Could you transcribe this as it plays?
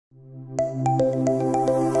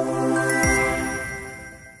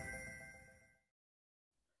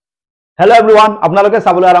Hello everyone, আপোনালোকে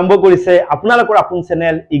চাবলৈ আৰম্ভ কৰিছে আপোনালোকৰ আপোন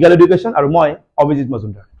চেনেল ইগল এডুকেশ্যন আৰু মই অভিজিত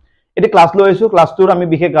মজুমদাৰ। এটি ক্লাস লৈ আছো, ক্লাসটোৰ আমি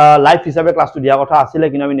বিশেষ লাইভ হিচাপে ক্লাসটো দিয়া কথা আছিল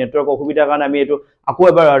কিন্তু আমি নেটৱৰ্ক অসুবিধাৰ কাৰণে আমি এটো আকৌ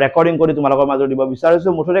এবাৰ ৰেকৰ্ডিং কৰি তোমালোকৰ মাজত দিব বিচাৰিছো।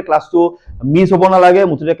 মুঠতে ক্লাসটো মিস হ'ব নালাগে,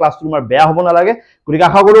 মুঠতে ক্লাসটো তোমাৰ বেয়া হ'ব নালাগে। গতিকে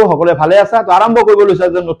আশা কৰো সকলোৱে ভালে আছে। তো আৰম্ভ কৰিব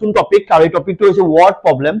লৈছো যে নতুন টপিক আৰু এই টপিকটো হৈছে ওয়াৰ্ড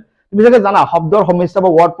প্ৰবলেম। তুমি যে জানা শব্দৰ সমস্যা বা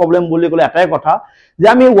ওয়াৰ্ড প্ৰবলেম বুলি ক'লে এটাই কথা যে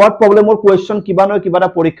আমি ওয়াৰ্ড প্ৰবলেমৰ কোৱেশ্চন কিবা নহয় কিবা এটা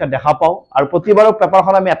পৰীক্ষা দেখা পাও আৰু প্ৰতিবাৰৰ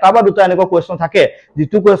পেপাৰখন আমি এটা বা দুটা এনেকুৱা কোৱেশ্চন থাকে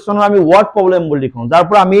যিটো কোৱেশ্চনৰ আমি ওয়াৰ্ড প্ৰবলেম বুলি লিখো, যাৰ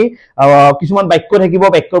পৰা আমি কিছুমান বাক্য থাকিব,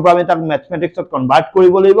 বাক্যৰ পৰা আমি তাক ম্যাথমেটিক্সত কনভাৰ্ট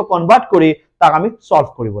কৰিব লাগিব, কনভাৰ্ট কৰি তাক আমি সলভ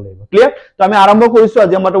কৰিব লাগিব। ক্লিয়াৰ? তো আমি আৰম্ভ কৰিছো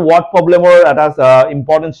আজি আমাৰ ওয়াৰ্ড প্ৰবলেমৰ এটা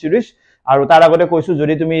ইম্পৰ্টেন্ট সিৰিজ। আৰু তাৰ আগতে কৈছো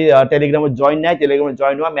যদি তুমি টেলিগ্ৰামত জয়েন নাই, টেলিগ্ৰামত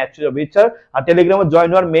জয়েন হোৱা ম্যাথছ অফ ইটছাৰ। আৰু টেলিগ্ৰামত জয়েন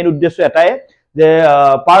হোৱাৰ মেইন উদ্দেশ্য এটাই যে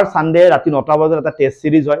পাৰ সানডে ৰাতি 9টা বজাত এটা টেষ্ট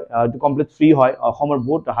সিৰিজ হয়, এটো কমপ্লিট ফ্ৰী হয়। অসমৰ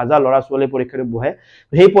বহুত হাজাৰ ল'ৰা ছোৱালী পৰীক্ষাটো বহে,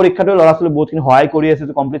 সেই পৰীক্ষাটো ল'ৰা ছোৱালী বহুতখিনি সহায় কৰি আছে,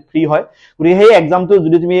 যে কমপ্লিট ফ্ৰী হয়। গতিকে সেই এক্সামটো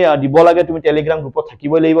যদি তুমি দিব লাগে তুমি টেলিগ্ৰাম গ্ৰুপত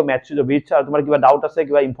থাকিবই লাগিব ম্যাথছ অফ ইটছাৰ। আৰু তোমাৰ কিবা ডাউট আছে,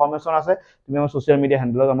 কিবা ইনফৰমেশন আছে, তুমি আমাৰ সোশ্যাল মিডিয়া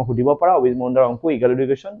হেণ্ডেলত আমাক সুধিব পাৰা, অভিজিত মজুমদাৰ অংকু ইগল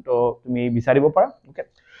এডুকেশ্যন। তো তুমি বিচাৰিব পাৰা। ওকে,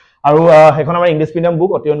 আৰু এখন আমাৰ ইংলিছ মিডিয়াম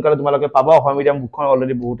বুক অতি সোনকালে তোমালোকে পাবা। অসমীয়া মিডিয়াম বুকখন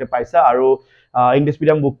অলৰেডি বহুতে পাইছা আৰু ইংলিছ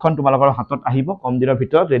মিডিয়াম বুকখন তোমালোকৰ হাতত আহিব কম দিনৰ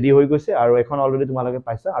ভিতৰত, ৰেডি হৈ গৈছে আৰু এখন অলৰেডি তোমালোকে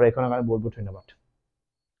পাইছা আৰু এখনৰ কাৰণে বহুত বহুত ধন্যবাদ।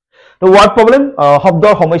 তো ওয়াৰ্ড প্ৰবলেম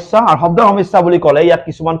শব্দৰ সমস্যা, আৰু শব্দৰ সমস্যা বুলি ক'লে ইয়াত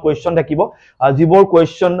কিছুমান কোৱেশ্চন থাকিব, যিবোৰ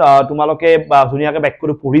কোৱেশ্চন তোমালোকে ধুনীয়াকৈ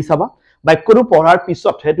বাক্যটো পঢ়ি চাবা। বাক্যটো পঢ়াৰ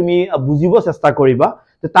পিছতহে তুমি বুজিব চেষ্টা কৰিবা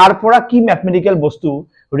যে তাৰ পৰা কি ম্যাথমেটিক্যাল বস্তু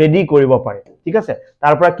ৰেডি কৰিব পাৰি। ঠিক আছে,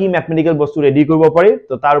 তাৰ পৰা কি ম্যাথমেটিক্যাল বস্তু ৰেডি কৰিব পাৰি,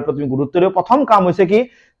 তো তাৰ ওপৰত তুমি গুৰুত্ব দিবা। প্ৰথম কাম হৈছে কি,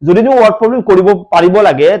 যদি তুমি ওয়াৰ্ড প্ৰবলেম কৰিব পাৰিব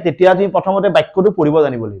লাগে তেতিয়া তুমি প্ৰথমতে বাক্যটো পঢ়িব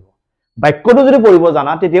জানিব লাগিব। বাক্যটো যদি পঢ়িব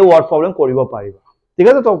জানা তেতিয়া ওয়াৰ্ড প্ৰবলেম কৰিব পাৰিবা। ঠিক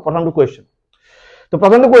আছে, তো প্ৰথমটো কোৱেশ্চন। তো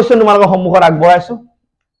প্ৰথমটো কোৱেশ্চন তোমালোকৰ সন্মুখত আগবঢ়াইছো।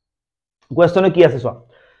 কোৱেশ্চনে কি আছে চোৱা,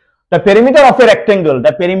 the perimeter of a rectangle,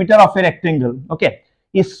 the perimeter of a rectangle, okay,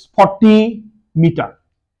 is 40 meter.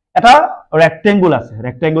 এটা ৰেক্টেংগুল আছে,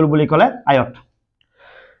 ৰেক্টেংগুল বুলি ক'লে আয়ত।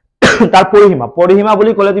 তাৰ পৰিসীমা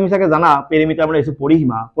বুলি ক'লে তুমি চাগে জানা পেৰিমিটাৰ মানে হৈছে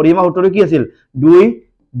পৰিসীমা। পৰিসীমা সূত্ৰটো কি আছিল, 2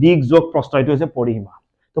 দিক যোগ প্ৰস্থ, এইটো হৈছে পৰিসীমা।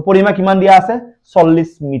 তো পৰিসীমা কিমান দিয়া আছে, 40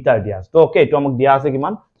 মিটাৰ দিয়া আছে। তো ওকে, এইটো আমাক দিয়া আছে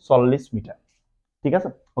কিমান, 40 মিটাৰ। ঠিক আছে,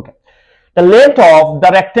 okay. The length of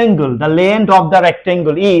the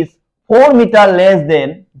rectangle is 4 meter less than,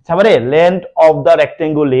 চাবাৰে length of the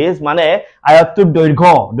rectangle is মানে আয়তটোৰ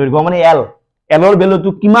দৈৰ্ঘ্য মানে L, এলৰ ভ্যালুটো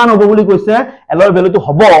কিমান হ'ব বুলি কৈছে, এলৰ ভ্যালুটো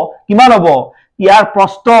হ'ব কিমান হ'ব, ইয়াৰ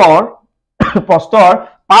প্ৰস্থৰ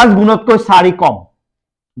 5 গুণতকৈ 4 কম,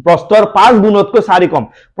 প্ৰস্থৰ 5 গুণতকৈ 4 কম।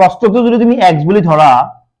 প্ৰস্থটো যদি তুমি x বুলি ধৰা,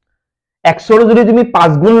 x ৰ যদি তুমি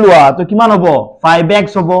 5 গুণ লোৱা তো কিমান হ'ব, 5x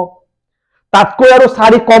হ'ব। তাতকৈ আৰু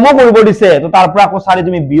 4 কমো কৰিব দিছে, তো তাৰ পৰা আকৌ 4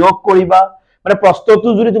 তুমি বিয়োগ কৰিবা। মানে প্ৰস্থটো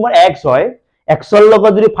যদি তোমাৰ x হয়, x ৰ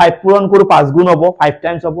লগত যদি 5 পূৰণ কৰো 5 গুণ হ'ব, 5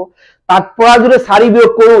 টাইমছ হ'ব। তাত পৰা যদি 4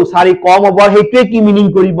 বিয়োগ কৰো 4 কম হ'ব, সেইটোৱে কি মিনিং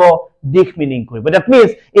কৰিব, দিশ মিনিং কৰিব। দ্যাট মিন্স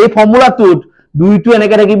এই ফৰ্মুলাটোত দুইটো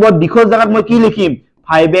এনেকৈ থাকিব, দিশৰ জায়গাত মই কি লিখিম,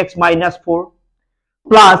 5x - 4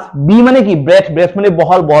 প্লাস b মানে কি, ব্ৰেথ মানে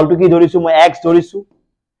বহলটো কি ধৰিছো মই, x ধৰিছো।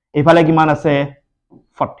 এইফালে কিমান আছে,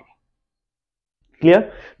 40। ক্লিয়াৰ?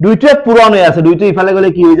 দুইটোৱে পূৰণ হৈ আছে, দুইটো ইফালে গলে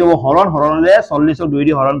কি হৈ যাব, হৰণলে 40ক 2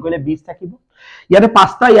 দি হৰণ কৰিলে 20 থাকিব। ইয়াতে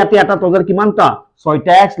 5টা, ইয়াতে এটা, তজাৰ কিমানটা,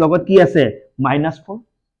 6টা x লগত কি আছে, -4।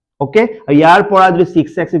 ওকে, ইয়াৰ পৰা যদি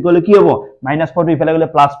 6x ইকুৱেল কি হ'ব, -4 টো ইফালে গলে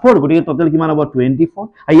 +4, গতিকে টোটাল কিমান হ'ব, 24।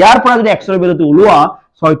 আৰু ইয়াৰ পৰা যদি x ৰ ভ্যালুটো ওলোৱা,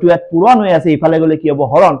 6 টো ইয়াত পূৰণ হৈ আছে, ইফালে গলে কি হ'ব,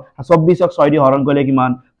 হৰণ, 24ক 6 দি হৰণ কৰিলে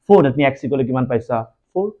কিমান, 4। তুমি x ইকুৱেল কিমান পাইছা,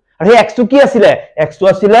 4। আৰু এই x টো কি আছিল, x টো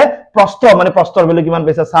আছিল প্ৰস্থ, মানে প্ৰস্থৰ ভ্যালু কিমান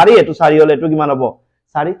পাইছা, 4। এটো 4 হলে এটো কিমান হ'ব,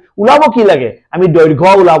 4। ওলাব কি লাগে, আমি দৈৰ্ঘ্য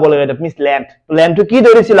ওলাব লাগে। That means length. তো লেন্থটো কি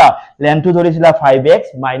ধৰিছিলা, লেন্থটো ধৰিছিলা 5x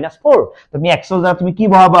 - 4। তুমি x ৰ জায়গাত তুমি কি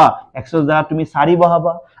বহাবা, x ৰ জায়গাত তুমি 4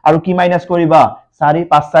 বহাবা আৰু কি মাইনাস কৰিবা, 4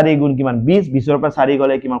 5 4 গুণ কিমান, 20, 20 ৰ পৰা 4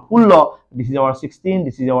 গলে কিমান, 16, this is hour 16,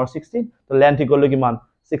 this is hour 16। তো লেন্থ ইকুৱেল কিমান,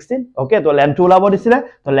 16। ওকে, তো লেন্থটো ওলাব দিছিলে,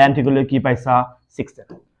 তো লেন্থ ইকুৱেল কি পাইছা,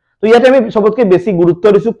 16। তো ইয়াতে আমি সবতকৈ বেছি গুৰুত্ব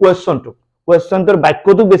দিছো কুৱেশ্চনটোৰ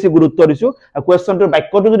বাক্যটোক বেছি গুৰুত্ব দিছো। আৰু কুৱেশ্চনটোৰ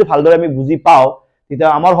বাক্যটো যদি ভালদৰে আমি বুজি পাও তেতিয়া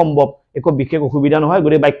আমাৰ সম্ভৱ একো বিশেষ অসুবিধা নহয়।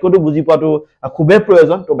 গতিকে বাক্যটো বুজি পোৱাটো খুবেই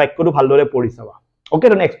প্ৰয়োজন। তো বাক্যটো ভালদৰে পঢ়ি চাবা। ওকে,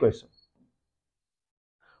 তো next question.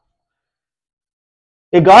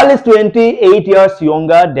 A girl is 28 years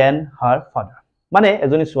younger than her father. মানে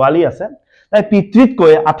এজনী ছোৱালী আছে, তাই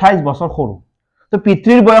পিতৃতকৈ 28 বছৰ সৰু। তো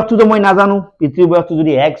পিতৃৰ বয়সটো তো মই নাজানো, পিতৃৰ বয়সটো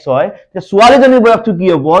যদি x হয় তে ছোৱালীজনীৰ বয়সটো কি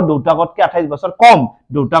হ'ব, দেউতাকতকৈ 28 বছৰ কম।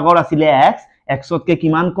 দেউতাকৰ আছিলে x তকৈ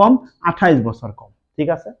কিমান কম, 28 বছৰ কম। ঠিক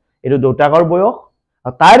আছে, এইটো দেউতাকৰ বয়স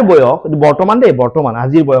আৰু তাইৰ বয়স, বৰ্তমান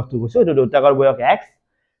আজিৰ বয়সটো কৈছো, এইটো দেউতাকৰ বয়স x,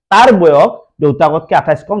 তাৰ বয়স দেউতাকতকৈ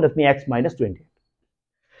 28 কম, দ্যাট মিন্স x - 28।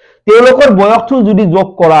 তেওঁলোকৰ বয়সটো যদি যোগ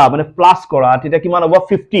কৰা মানে প্লাস কৰা তেতিয়া কিমান হ'ব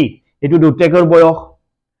 50 এটো দুটেকৰ বয়স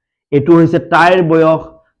এটো হৈছে তাইৰ বয়স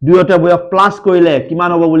দুয়োটা বয়স প্লাস কৰিলে কিমান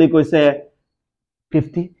হ'ব বুলি কৈছে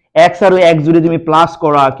 50 x আৰু x যদি তুমি প্লাস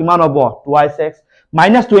কৰা কিমান হ'ব twice x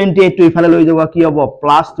 -28 টো ইফালে লৈ যাবা কি হ'ব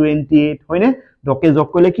 +28 হয়নে ডকে যোগ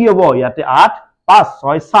কৰিলে কি হ'ব ইয়াতে 8 5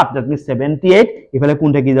 6 7 that means 78 ইফালে কোন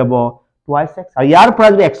থাকি যাব twice x আৰু ইয়াৰ পৰা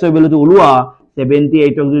যদি x ৰ ভ্যালুটো ওলোৱা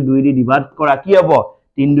 78 ক যদি 2 দি ডিভাইড কৰা কি হ'ব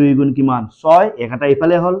 3 2 গুণ কিমান 6 একটা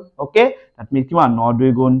ইফালে হল ওকে that means কিমান 9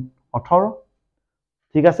 2 গুণ 18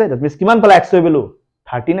 ঠিক আছে that means কিমান পালা x ৰ ভ্যালু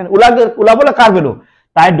 39 ওলাবলে কাৰ ভ্যালু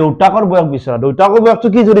তাই দুটাকৰ বয়স বিচৰা দুটাকৰ বয়সটো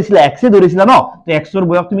কি ধৰিছিল x এ ধৰিছিল ন তো x ৰ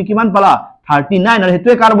বয়স তুমি কিমান পালা 39 আৰু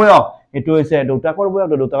হেতুৱে কাৰ বয়স এটো হৈছে দুটাকৰ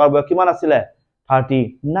বয়স কিমান আছিল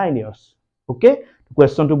 39 ইয়াৰ্স ওকে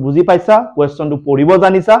কোৱেশ্চনটো বুজি পাইছা কোৱেশ্চনটো পঢ়িব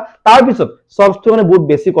জানিছা তাৰ পিছত সবটো মানে বহুত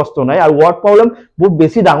বেছি কষ্ট নাই আৰু ওয়াৰ্ড প্ৰবলেম বহুত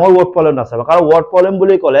বেছি ডাঙৰ ওয়াৰ্ড প্ৰবলেম নাছাবা কাৰণ ওয়াৰ্ড প্ৰবলেম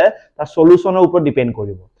বুলি ক'লে তাৰ সলিউশনৰ ওপৰত ডিপেন্ড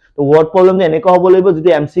কৰিব তো ওয়াৰ্ড প্ৰবলেম এনেকা হ'ব লাগিব যদি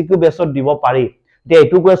এমসিকিউ বেসত দিব পাৰি তে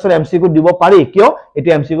এটো কোৱেশ্চন এমসিকিউ দিব পাৰি কিয় এটো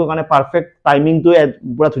এমসিকিউ কাৰণে পাৰফেক্ট টাইমিংটো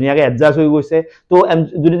পুৰা ধুনিয়াকে এডজাস্ট হৈ গৈছে তো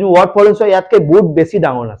যদি তুমি ওয়াৰ্ড প্ৰবলেম চোৱা ইয়াতকে বহুত বেছি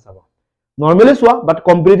ডাঙৰ নাছাবা নৰমালি চোৱা বাট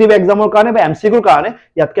কম্পিটিটিভ এক্সামৰ কাৰণে বা এমসিকিউৰ কাৰণে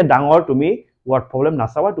ইয়াতকে ডাঙৰ তুমি ওয়াৰ্ড প্ৰবলেম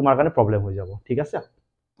নাছাবা তোমাৰ কাৰণে প্ৰবলেম হৈ যাব ঠিক আছে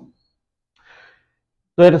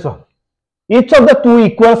তো এটা চোৱা each of the two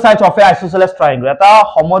equal sides of a isosceles triangle এটা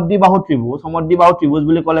সমদ্বিবাহু ত্ৰিভুজ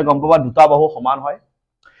বুলি ক'লে গম পাবা দুটা বাহু সমান হয়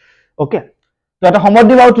ওকে তো এটা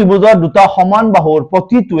সমদ্বিবাহু ত্ৰিভুজৰ দুটা সমান বাহুৰ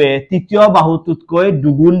প্ৰতিটোৱে তৃতীয় বাহুটোতকৈ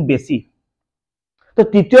দুগুণ বেছি তো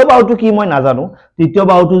তৃতীয় বাহুটো কি মই নাজানো তৃতীয়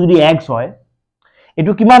বাহুটো যদি x হয়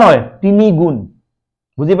এটো কিমান হয় 3 গুণ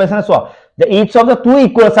বুজি পাইছা না চোৱা the each of the two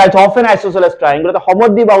equal sides of an isosceles triangle এটা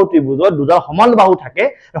সমদ্বিবাহু ত্ৰিভুজৰ দুটা সমান বাহু থাকে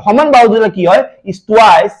সমান বাহু যদি কি হয় is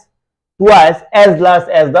twice as large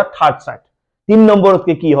as the third side 3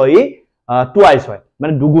 নম্বৰতকে কি হয় twice হয়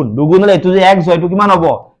মানে দুগুণ হলে এটো যে x হয় এটো কিমান হ'ব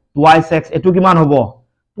twice x এটো কিমান হ'ব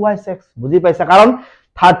twice x বুজি পাইছা কাৰণ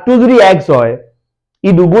থাৰ্ড টো যদি x হয় ই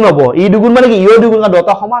দুগুণ হ'ব ই দুগুণ মানে কি ইও দুগুণ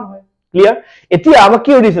দুটা সমান হয় ক্লিয়ার এতিয়া আমাক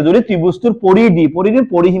কি দিছে যদি ত্ৰিভুজটোৰ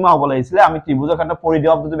পৰিসীমা হ'ব লাগিছিল আমি ত্ৰিভুজৰ কাৰণে পৰিধি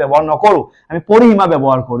শব্দটো ব্যৱহাৰ নকৰো আমি পৰিসীমা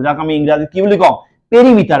ব্যৱহাৰ কৰো যাক আমি ইংৰাজীত কি বুলি কওঁ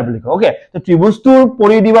পেৰিমিটাৰ বুলি কওঁ ওকে তো ত্ৰিভুজটোৰ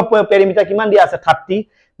পৰিধি বা পেৰিমিটাৰ কিমান দিয়া আছে 30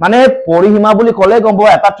 মানে পৰিসীমা বুলি ক'লে গম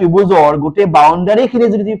পাবা এটা ত্ৰিভুজৰ গোটে বাউন্ডাৰী খিনি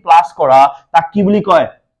যদি তুমি প্লাস কৰা তাক কি বুলি কয়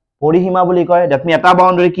পৰিসীমা বুলি কয় দ্যাট মিন এটা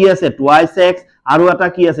বাউন্ডাৰী কি আছে twice x আৰু এটা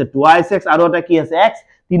কি আছে twice x আৰু এটা কি আছে x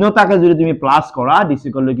তিনটাকে যদি তুমি প্লাস কৰা দিছ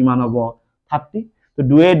ইকুৱেল কিমান হ'ব 30 তো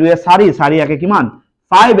 2 2 4 একে কিমান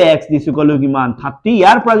 5x দিছ ইকুৱেল কিমান 30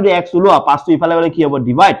 ইয়াৰ পৰা যদি x ওলোৱা 5 টো ইফালে গলে কি হ'ব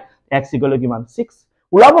ডিভাইড x ইকুৱেল কিমান 6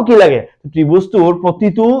 ওলাব কি লাগে ত্ৰিভুজটোৰ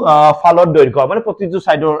প্ৰতিটো ফালৰ দৈৰ্ঘ্য মানে প্ৰতিটো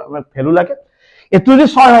সাইডৰ ভ্যালু লাগে এটো যদি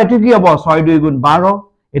 6 হয় এটো কি হ'ব 6 2 গুণ 12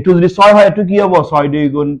 এটো যদি 6 হয় এটো কি হ'ব 6 2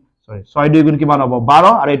 গুণ 6 2 কিমান হ'ব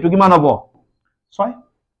 12 আৰু এটো কিমান হ'ব 6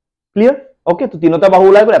 ক্লিয়ার ওকে তো তিনটা বাহু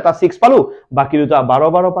ওলাই গল এটা 6 পালো বাকি দুটা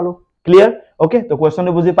 12 পালো ক্লিয়ার ওকে তো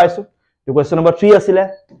কোৱেশ্চনটো বুজি পাইছো তো কোৱেশ্চন নম্বৰ 3 আছিলে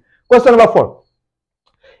question number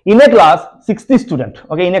 4 in a class 60 student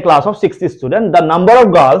okay in a class of 60 student the number of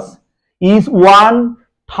girls is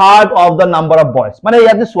 1/3 of the number of boys মানে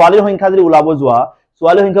ইয়াতে ছোৱালীৰ সংখ্যা যদি ওলাব যোৱা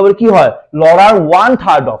ছোৱালীৰ সংখ্যাবোৰ কি হয় লৰাৰ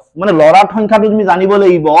 1/3 of মানে লৰাৰ সংখ্যাটো তুমি জানিব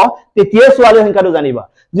লাগিব তেতিয়া ছোৱালীৰ সংখ্যাটো জানিবা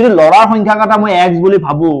যদি লৰাৰ সংখ্যা কাটা মই x বুলি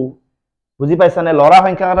ভাবো বুজি পাইছা নে লৰাৰ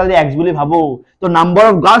সংখ্যা কাটা যদি x বুলি ভাবো তো নাম্বাৰ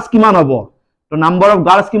অফ গাৰ্লস কিমান হ'ব তো নাম্বাৰ অফ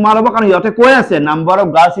গাৰ্লস কিমান হ'ব কাৰণ ইয়াতে কৈ আছে number of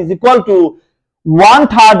girls is equal to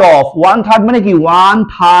 1/3 of 1/3 মানে কি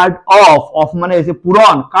 1/3 of মানে হৈছে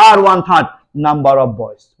পূৰণ কাৰ 1/3 নাম্বাৰ অফ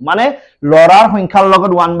বয়স মানে লৰাৰ সংখ্যাৰ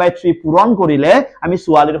লগত 1/3 পূৰণ কৰিলে আমি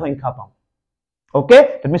ছোৱালীৰ সংখ্যা পাম ওকে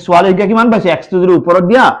তুমি ছোৱালীৰ সংখ্যা কিমান পাইছে x টো যদি ওপৰত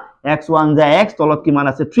দিয়া x1 যায় x তলত কিমান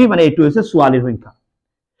আছে 3 মানে এইটো হৈছে ছোৱালীৰ সংখ্যা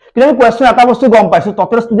কিন্তু কোৱেশ্চন এটা বস্তু গম পাইছো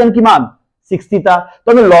টোটাল ষ্টুডেন্ট কিমান 60 টা তো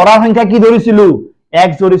আমি লৰাৰ সংখ্যা কি ধৰিছিলো x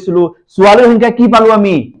ধৰিছিলো ছোৱালীৰ সংখ্যা কি পালো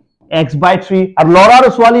আমি x/3 আৰু লৰা আৰু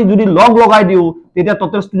ছোৱালী যদি লগ লগাই দিও তেতিয়া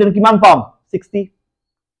টোটাল ষ্টুডেন্ট কিমান পাম 60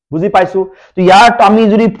 বুজি পাইছো তো ইয়াত আমি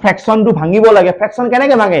যদি ফ্ৰেকশনটো ভাঙিব লাগে ফ্ৰেকশন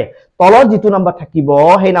কেনেকে ভাঙে তলত যেটো নাম্বাৰ থাকিব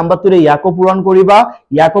সেই নাম্বাৰটোৰে ইয়াকো পূৰণ কৰিবা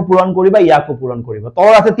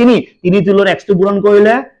তলত আছে 3 তুলৰ x টো পূৰণ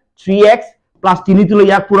কৰিলে 3x প্লাস 3 তুলৰ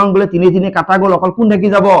ইয়াক পূৰণ কৰিলে 3 কাটা গল অকল কোন থাকি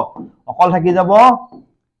যাব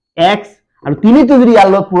x আৰু 3 টো যদি ইয়াৰ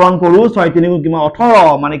লগত পূৰণ কৰো 6 3 কিমান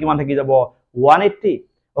 18 মানে কিমান থাকি যাব 180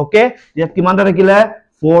 ওকে ইয়াত কিমানটা থাকিলে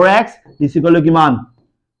 4x ইকুৱেল কিমান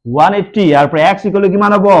 180 ইয়াৰ পৰা x ইকুৱেল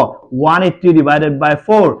কিমান হ'ব 180 ডিভাইডেড বাই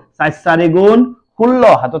 4 7 4 গুণ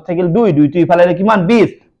 16 হাতত থাকিল 2 2 টো ইফালে কিমান 20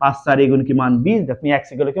 5 4 গুণ কিমান 20 দ্যাট মিন x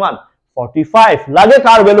ইকুৱেল কিমান 45 লাগে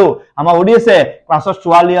কাৰ ভ্যালু আমাৰ ওডি আছে ক্লাছৰ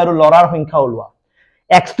ছোৱালী আৰু লৰাৰ সংখ্যা ওলোৱা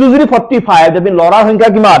x টো যদি 45 দ্যাট মিন লৰাৰ সংখ্যা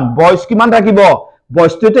কিমান বয়স কিমান থাকিব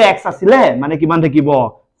বয়সটো x আছিলে মানে কিমান থাকিব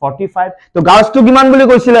 45 তো গাৰ্লছটো কিমান বুলি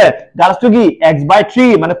কৈছিলে গাৰ্লছটো কি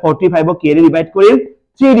x/3 মানে 45 ক কেৰি ডিভাইড কৰিল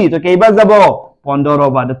 3d তো কেইবাৰ যাব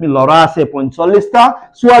 15 বাৰ তুমি লৰা আছে 45 টা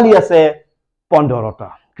ছোৱালী আছে 15 টা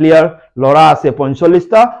ক্লিয়াৰ লৰা আছে 45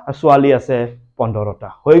 টা আৰু ছোৱালী আছে 15 টা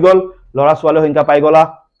হৈ গল লৰা ছোৱালীৰ সংখ্যা পাই গলা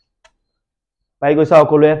পাই গৈছা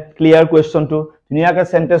সকলোৱে ক্লিয়াৰ কোৱেশ্চনটো ধুনিয়াকৈ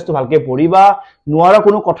সেন্টেন্সটো ভালকে পঢ়িবা নোৱাৰ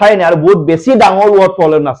কোনো কথাই নাই আৰু বহুত বেছি ডাঙৰ ওয়াৰ্ড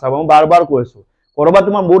প্ৰবলেম নাচাবা মই বাৰ কৈছো কৰবা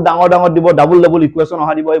তোমাৰ বহুত ডাঙৰ ডাঙৰ দিব ডাবল ইকুৱেচন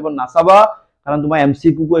অহা দিব এইবোৰ নাচাবা কাৰণ তোমাৰ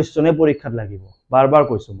এমসিকিউ কোৱেশ্চনে পৰীক্ষাত লাগিব বাৰ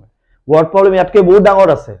কৈছো মই ওয়াৰ্ড প্ৰবলেম ইয়াতকে বহুত ডাঙৰ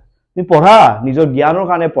আছে তুমি পঢ়া নিজৰ জ্ঞানৰ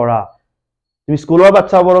কাৰণে পঢ়া তুমি স্কুলৰ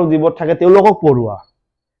বাচ্চাবোৰক জীৱত থাকে তেওঁলোকক পঢ়ুৱা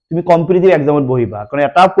তুমি কম্পিটিটিভ এক্সামত বহিবা কাৰণ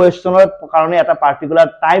এটা কোৱেশ্চনৰ কাৰণে এটা পাৰ্টিকুলাৰ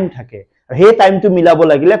টাইম থাকে আৰু সেই টাইমটো মিলাব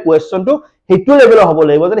লাগিলে কোৱেশ্চনটো হেতু লেভেলৰ হ'ব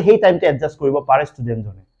লাগিব যে সেই টাইমটো এডজাস্ট কৰিব পাৰে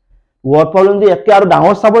ষ্টুডেন্টজনে ওয়াৰ্ড প্ৰবলেম দি একে আৰু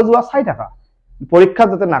ডাঙৰ চাব যোৱা চাই থাকা পৰীক্ষাত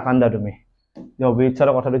যাতে নাকান্দা তুমি অভিজিৎ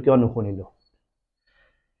ছাৰৰ কথাটো কিয় নুশুনিলো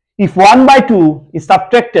if 1/2 is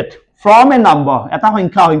subtracted from a number এটা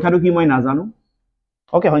সংখ্যাটো কি মই নাজানো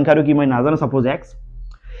ওকে সংখ্যাটো কি মই নাজানো সাপোজ x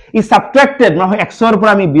is subtracted মানে x ৰ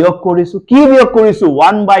পৰা আমি বিয়োগ কৰিছো কি বিয়োগ কৰিছো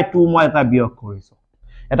 1/2 মই এটা বিয়োগ কৰিছো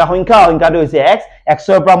এটা সংখ্যাটো হৈছে x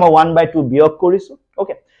ৰ পৰা মই 1/2 বিয়োগ কৰিছো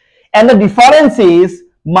okay and the difference is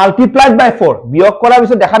multiplied by 4 বিয়োগ কৰাৰ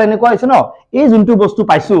পিছত দেখাত এনেকুৱা হৈছে ন এই যোনটো বস্তু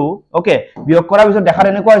পাইছো ওকে বিয়োগ কৰাৰ পিছত দেখাত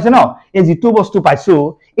এনেকুৱা হৈছে ন এই যিটো বস্তু পাইছো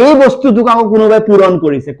এই বস্তুটোক আকৌ কোনোবাই পূৰণ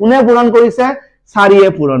কৰিছে কোনে পূৰণ কৰিছে 4 এ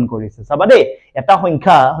পূৰণ কৰিছে চাবা দেই এটা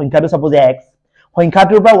সংখ্যাটো সাপোজ x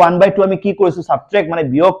সংখ্যাটোৰ পৰা 1/2 আমি কি কৰিছো সাবট্ৰেক্ট মানে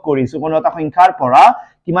বিয়োগ কৰিছো কোনো এটা সংখ্যাৰ পৰা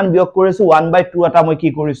কিমান বিয়োগ কৰিছো 1/2 এটা মই কি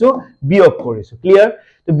কৰিছো বিয়োগ কৰিছো ক্লিয়াৰ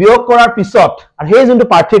তো বিয়োগ কৰাৰ পিছত আৰু সেই যোনটো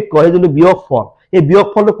পাৰ্থক্য সেই যোনটো বিয়োগফল এই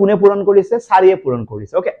বিয়োগফলটো কোনে পূৰণ কৰিছে 4 এ পূৰণ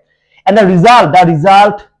কৰিছে okay and the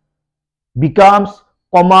result becomes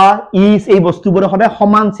comma is এই বস্তুবোৰ সদায়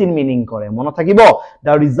সমান চিন মিনিং কৰে মনত থাকিব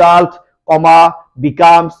the result comma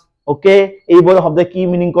becomes okay এইবোৰ শব্দ কি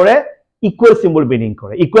মিনিং কৰে equal symbol meaning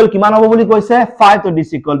কৰে equal কিমান হ'ব বুলি কৈছে 5 তো this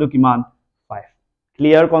equal to কিমান 5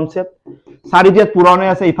 clear concept 4 যে পূৰণ হৈ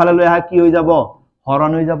আছে ইফালে লৈ আহা কি হৈ যাব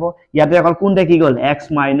হৰণ হৈ যাব ইয়াতে অকল কোন থাকি গল x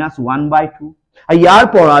 - 1/2 আৰু ইয়াৰ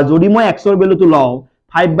পৰা যদি মই x ৰ ভ্যালুটো লও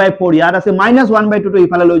 5/4 ইয়াৰ আছে -1/2 তো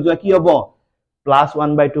ইফালে লৈ যোৱা কি হ'ব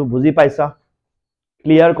 +1/2 বুজি পাইছা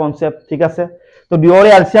ক্লিয়াৰ কনসেপ্ট ঠিক আছে তো দুয়োৰে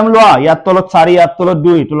এলসিয়াম লোৱা ইয়াত তলত 4 ইয়াত তলত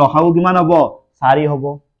 2 তো লখাও কিমান হ'ব 4 হ'ব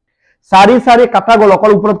 4 কাটা গল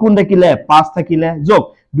অকল ওপৰত কোন থাকিলে 5 থাকিলে যোগ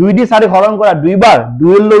 2 দি 4 হৰণ কৰা দুইবাৰ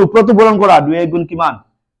 2 ৰ ওপৰতো হৰণ কৰা 2 গুণ কিমান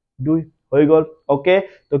 2 হৈ গল ওকে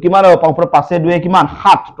তো কিমান হ'ব ওপৰত 5 2 কিমান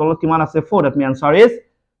 7 তলত কিমান আছে 4 that means answer is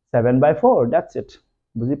 7/4 that's it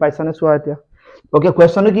বুজি পাইছানে চোৱা এতিয়া ওকে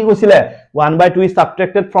কোৱেশ্চনটো কি কৈছিলে 1/2 is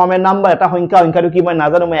subtracted from a number এটা সংখ্যাটো কি মই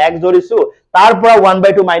নাজানো মই x ধৰিছো তাৰ পৰা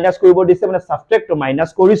 1/2 মাইনাস কৰিব দিছে মানে সাবট্ৰেক্ট তো মাইনাস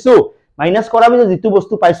কৰিছো মাইনাস কৰাৰ পিছত যিটো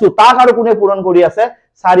বস্তু পাইছো তাক আৰু কোনে পূৰণ কৰি আছে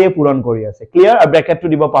 4 এ পূৰণ কৰি আছে ক্লিয়াৰ আৰু ব্ৰেকেটটো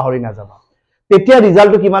দিব পাহৰি নাযাবা তেতিয়া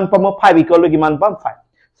ৰিজাল্টটো কিমান পাম 5 ইকুৱেল টু কিমান পাম 5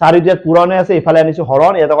 4 যে পূৰণ হৈ আছে ইফালে আনিছো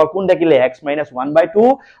হৰণ ইয়াত অকল কোন থাকিলে x - 1/2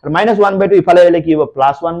 আৰু -1/2 ইফালে আহিলে কি হ'ব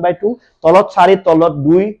 +1/2 তলত 4 তলত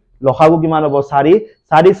 2 লখাগু কিমান হ'ব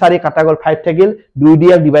 4 কাটা গল 5 থাকিল 2 দি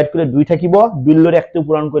ডিভাইড কৰিলে 2 থাকিব 2 লৰ একটো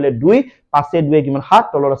পূৰণ কৰিলে 2 5 2 কিমান 7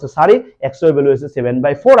 তলত আছে 4 x ৰ ভ্যালু আছে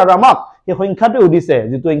 7/4 আৰু আমাক এই সংখ্যাটো উদিছে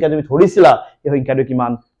যেটো সংখ্যা তুমি ধৰিছিলা এই সংখ্যাটো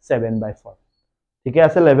কিমান 7/4 ঠিক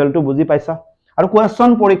আছে লেভেলটো বুজি পাইছা আৰু কোৱেশ্চন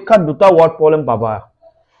পৰীক্ষাত দুটা ওয়াৰ্ড প্ৰবলেম পাবা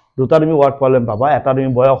দুটা তুমি ওয়াৰ্ড প্ৰবলেম পাবা এটা তুমি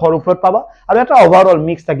বয়সৰ ওপৰত পাবা আৰু এটা ওভাৰঅল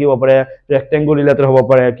মিক্স থাকিব পাৰে ৰেক্টেঙ্গল ৰিলেটেড হ'ব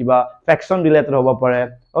পাৰে কিবা ফ্ৰেকশন ৰিলেটেড হ'ব পাৰে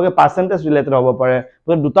ওকে পাৰ্সেন্টেজ ৰিলেটেড হ'ব পাৰে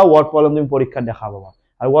তো দুটা ওয়াৰ্ড প্ৰবলেম তুমি পৰীক্ষাত দেখা পাবা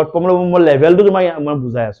আৰু ওয়াৰ্ড প্ৰবলেমৰ লেভেলটো মই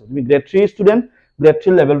বুজাই আছো তুমি গ্ৰেড 3 ষ্টুডেন্ট গ্ৰেড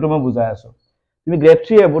 3 লেভেলটো মই বুজাই আছো তুমি গ্ৰেড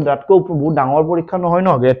 3 এবোৰ দাতকৈ বহুত ডাঙৰ পৰীক্ষা নহয় ন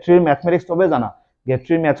গ্ৰেড 3 ম্যাথমেটিক্স তবে জানা গ্ৰেড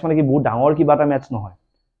 3 ম্যাথছ মানে কি বহুত ডাঙৰ কিবা এটা ম্যাথছ নহয়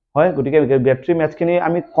হয় গটিকে গ্ৰেড 3 ম্যাথছখিনি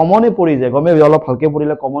আমি কমনে পঢ়ি যায় গমে অলপ ভালকে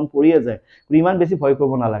পঢ়িলে কমন পঢ়িয়ে যায় ইমান বেছি ভয়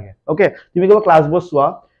কৰিব নালাগে ওকে তুমি কিবা ক্লাছবোৰ চোৱা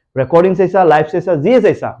ৰেকৰ্ডিং চাইছা লাইভ চাইছা যি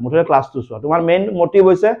চাইছা মুঠতে ক্লাছটো চোৱা তোমাৰ মেইন মোটিভ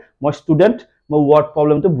হৈছে মই ষ্টুডেন্ট মই ওয়াৰ্ড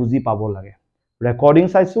প্ৰবলেমটো বুজি পাব লাগে ৰেকৰ্ডিং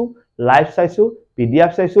চাইছো লাইভ চাইছো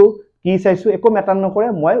পিডিএফ চাইছো কি চাইছো একো মেটাৰ নকৰে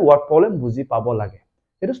মই ওয়াৰ্ড প্ৰবলেম বুজি পাব লাগে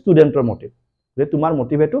এটো ষ্টুডেন্টৰ মোটিভ যে তোমাৰ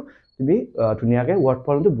মোটিভ এটো তুমি ধুনিয়াকে ওয়াৰ্ড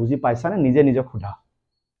প্ৰবলেমটো বুজি পাইছানে নিজে খুদা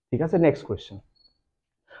ঠিক আছে নেক্সট কোৱেশ্চন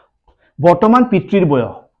বৰ্তমান পিতৃৰ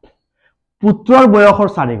বয়স পুত্ৰৰ বয়সৰ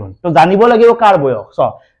 4 গুণ তো জানিব লাগিব কাৰ বয়স চ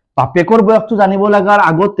বাপেকৰ বয়সটো জানিব লাগাৰ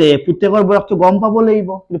আগতে পুতেকৰ বয়সটো গম পাব লাগিব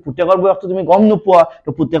কিন্তু পুতেকৰ বয়সটো তুমি গম নোপোৱা তো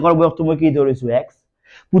পুতেকৰ বয়সটো মই কি ধৰিছো x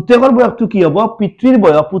পুতেকৰ বয়সটো কি হ'ব পিতৃৰ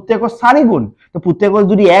বয়স পুতেকৰ 4 গুণ তো পুতেকৰ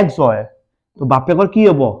যদি x হয় তো বাপেকৰ কি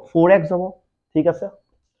হ'ব 4x হ'ব ঠিক আছে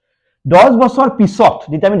 10 বছৰ পিছত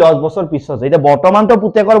যেতিয়া আমি 10 বছৰ পিছত এটা বৰ্তমানটো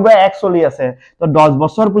পুতেকৰ বয়স x চলি আছে তো 10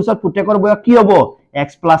 বছৰ পিছত পুতেকৰ বয়স কি হ'ব x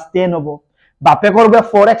plus 10 হব বাপেকৰ বয়স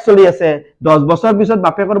 4x চলি আছে 10 বছৰ পিছত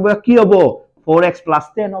বাপেকৰ বয়স কি হব 4x plus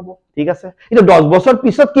 10 হব ঠিক আছে এটা 10 বছৰ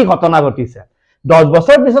পিছত কি ঘটনা ঘটিছে 10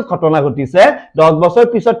 বছৰ পিছত ঘটনা ঘটিছে 10 বছৰ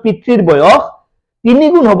পিছত পিতৃৰ বয়স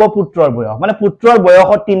 3 গুণ হব পুত্ৰৰ বয়স মানে পুত্ৰৰ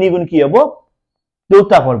বয়সৰ 3 গুণ কি হব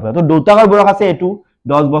দেউতাকৰ বয়স তো দেউতাকৰ বয়স আছে এটো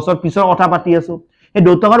 10 বছৰ পিছৰ কথা পাতি আছো এই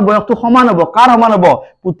দেউতাকৰ বয়সটো সমান হব কাৰ সমান হব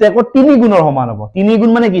পুতেকৰ 3 গুণৰ সমান হব 3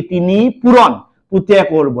 গুণ মানে কি 3 পূৰণ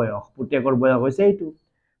পুতেকৰ বয়স হৈছে এটো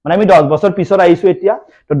মানে আমি 10 বছৰ পিছত আইছো এতিয়া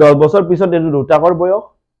তো 10 বছৰ পিছত এটো দেউতাকৰ বয়স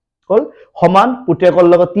হল সমান পুতেকৰ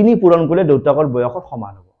লগত 3 পূৰণ কৰিলে দেউতাকৰ বয়সৰ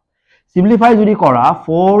সমান হব সিম্পলিফাই যদি কৰা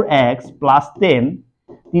 4x plus 10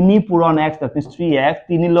 3 পূৰণ x that is 3x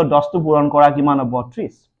 3 ল 10 টো পূৰণ কৰা কিমান হ'ব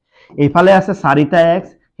 30 এইফালে আছে 4টা x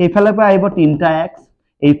এইফালে পাই আহিব 3টা x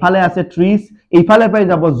এইফালে আছে 30 এইফালে পাই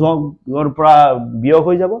যাব যোগৰ পৰা বিয়োগ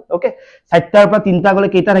হৈ যাব ওকে 4টাৰ পৰা 3টা গলে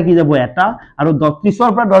কেইটা থাকি যাব এটা আৰু 30ৰ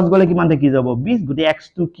পৰা 10 গলে কিমান থাকি যাব 20 গুটি x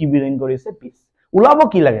টো কি বিলং কৰিছে 20 উলাব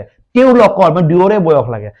কি লাগে তেওঁলোকৰ মানে দুয়ৰে বয়স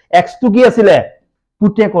লাগে x টো কি আছিল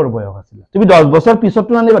পুতেকৰ বয়স আছিল তুমি 10 বছৰ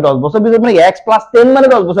পিছতটো আনিবা 10 বছৰ পিছত মানে x plus 10 মানে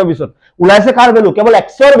 10 বছৰ পিছত উলাইছে কাৰ ভ্যালু কেৱল x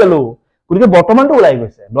ৰ ভ্যালু গতিকে বৰ্তমানটো উলাই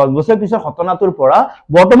গৈছে 10 বছৰ পিছৰ ঘটনাটোৰ পৰা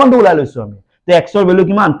বৰ্তমানটো উলাই লৈছো আমি তে x ৰ ভ্যালু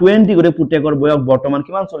কিমান 20 গৰে পুতেকৰ বয়স বৰ্তমান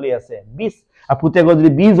কিমান চলি আছে 20 আৰু পুতেকৰ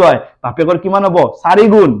যদি 20 হয় বাপেকৰ কিমান হ'ব 4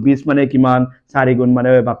 গুণ 20 মানে কিমান 4 গুণ মানে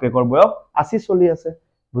বাপেকৰ বয়স 80 চলি আছে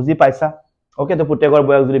বুজি পাইছা ওকে তো পুতেকৰ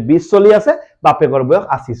বয়স যদি 20 চলি আছে বাপেকৰ বয়স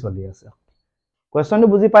 80 চলি আছে কোৱেশ্চনটো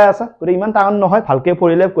বুজি পাই আছা গৰে ইমান টান নহয় ভালকে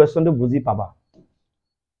পঢ়িলে কোৱেশ্চনটো বুজি পাবা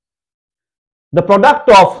the product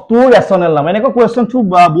of two rational number এনেকৈ কোৱেশ্চন টু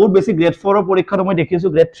বহুত বেছি গ্ৰেড 4 ৰ পৰীক্ষাত মই দেখিছো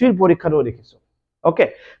গ্ৰেড 3 ৰ পৰীক্ষাতো দেখিছো ওকে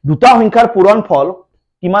দুটা সংখ্যাৰ পূৰণফল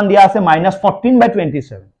কিমান দিয়া আছে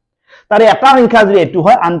 -14/27 তাৰে এটা সংখ্যা যদি এটো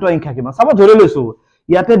হয় আনটো সংখ্যা কিমান সাপোজ ধৰি লৈছো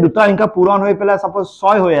ইয়াতে দুটা সংখ্যা পূৰণ হৈ পেলাই সাপোজ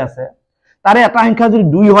 6 হৈ আছে তাৰে এটা সংখ্যা যদি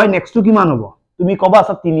 2 হয় নেক্সট টু কিমান হ'ব তুমি কবা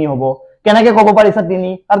আছে 3 হ'ব কেনেকে কব পাৰিছা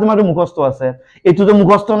 3 আৰু তোমাৰটো মুখস্থ আছে এটো তো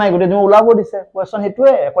মুখস্থ নাই গতে তুমি উলাব দিছে কোৱেশ্চন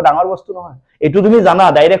হেতুৱে একো ডাঙৰ বস্তু নহয় এটো তুমি জানা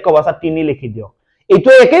ডাইৰেক্ট কবা আছে 3 লিখি দিও এটো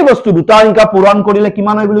একেই বস্তু দুটা সংখ্যা পূৰণ কৰিলে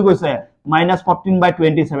কিমান হয় বুলি কৈছে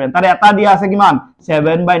 -14/27 তাৰে এটা দিয়া আছে কিমান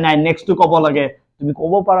 7/9 নেক্সট টু কব লাগে তুমি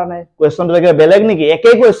কব পাৰা নাই কোৱেশ্চনটো লাগে বেলেগ নেকি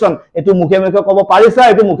একেই কোৱেশ্চন এটো মুখে মুখে কব পাৰিছা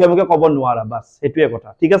এটো মুখে মুখে কব নোৱাৰা বাস হেতুৱে কথা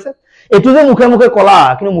ঠিক আছে এটো যে মুখে মুখে কলা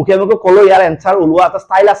কিন্তু মুখে মুখে কলো ইয়াৰ এনসাৰ উলোৱা এটা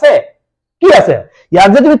স্টাইল আছে কি আছে ইয়াৰ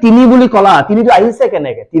যে তুমি 3 বুলি কলা 3 টো আহিছে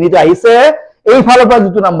কেনেকে 3 টো আহিছে এই ফালৰ পৰা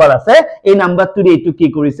যেটো নাম্বাৰ আছে এই নাম্বাৰটো এটো কি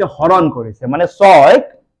কৰিছে হৰণ কৰিছে মানে 6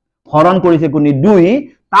 হৰণ কৰিছে কোনি 2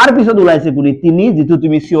 তাৰ পিছত উলাইছে কোনি 3 যেটো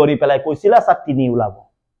তুমি সিওৰি পেলাই কৈছিলা 3 উলাব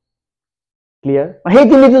ক্লিয়াৰ সেই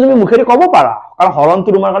 3 টো তুমি মুখেৰে কব পাৰা কাৰণ হৰণটো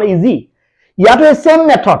তোমাৰ কাৰণে ইজি ইয়াটো সেম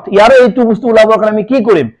মেথড ইয়াৰ এইটো বস্তু উলাবৰ কাৰণে আমি কি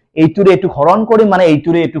কৰিম এইটোৰে এইটো হৰণ কৰিম মানে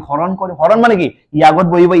এইটোৰে এইটো হৰণ কৰিম হৰণ মানে কি ই আগত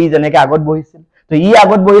বহিব ই যেনেকৈ আগত বহিছিল তো ই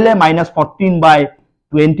আগত বহিলে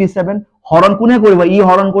 -14/27 হৰণ কোনে কৰিব ই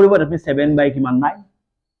হৰণ কৰিব তুমি 7 কিমান 9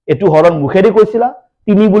 এটো হৰণ মুখেৰে কৈছিলা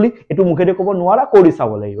 3 বুলি এটো মুখেৰে কব নোৱাৰা কৰি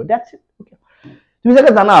চাব লাগিব দ্যাটস ইট ওকে তুমি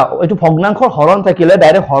জানা জানা এটো ভগ্নাংশৰ হৰণ থাকিলে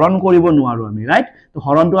ডাইৰেক্ট হৰণ কৰিব নোৱাৰো আমি ৰাইট তো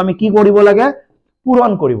হৰণটো আমি কি কৰিব লাগে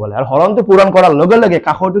পূৰণ কৰিব লাগে আৰু হৰণটো পূৰণ কৰাৰ লগে লগে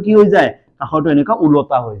কাখৰটো কি হৈ যায় কাখৰটো এনেকা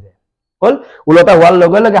উলতা হৈ যায় হল উলতা হোৱাৰ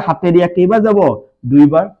লগে লগে হাতে দিয়া কেইবা যাব 2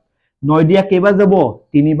 বাৰ 9 দিয়া কেইবা যাব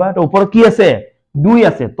 3 বাৰ তো ওপৰত কি আছে 2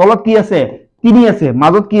 আছে তলত কি আছে 3 আছে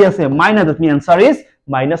মাজত কি আছে minus that means answer is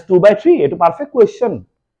 -2/3 এটো পারফেক্ট কোয়েশ্চন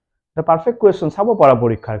এটা পারফেক্ট কোয়েশ্চন চাব পাৰা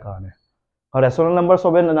পৰীক্ষাৰ কাৰণে আৰু ৰেশনাল নাম্বাৰ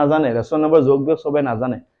সবে নাজানে ৰেশনাল নাম্বাৰ যোগ বিয়োগ সবে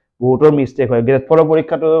নাজানে বহুতৰ মিস্টেক হয় গ্ৰেড 4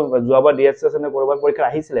 পৰীক্ষাটো যোৱাবাৰ ডিএসএস এনে কৰবাৰ পৰীক্ষা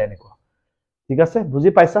আহিছিল এনেকুৱা ঠিক আছে বুজি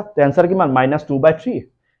পাইছা তো আনসার কিমান -2/3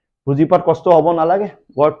 বুজি পাত কষ্ট হ'ব নালাগে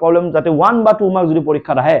ওয়ার্ড প্রবলেম যাতে 1 বা 2 মার্ক যদি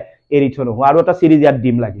পৰীক্ষাত আহে এৰি থনো আৰু এটা সিৰিজ ইয়াত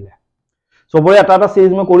দিম লাগিলে সবৰে এটা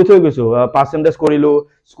সিৰিজ মই কৰি থৈ গৈছো পাৰ্সেন্টেজ কৰিলো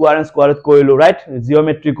স্কয়াৰ এন্ড স্কয়াৰত কৰিলো ৰাইট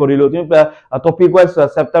জিওমেট্ৰি কৰিলো তুমি টপিক ওয়াইজ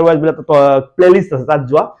চেপ্টাৰ ওয়াইজ বিলা প্লেলিস্ট আছে তাত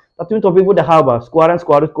যোৱা তাত তুমি টপিকবোৰ দেখা পাবা স্কয়াৰ এন্ড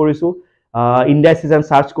স্কয়াৰত কৰিছো ইন্ডাইসিস এন্ড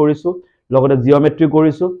সাৰ্চ কৰিছো লগতে জিওমেট্ৰি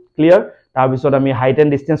কৰিছো ক্লিয়াৰ তাৰ পিছত আমি হাইট এন্ড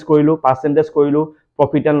ডিসটেন্স কৰিলো পাৰ্সেন্টেজ কৰিলো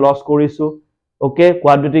প্ৰফিট এন্ড লস কৰিছো ওকে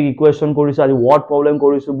কোয়াড্ৰেটিক ইকুয়েশন কৰিছো আজি ওয়াৰ্ড প্ৰবলেম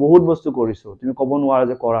কৰিছো বহুত বস্তু কৰিছো তুমি কব নোৱাৰা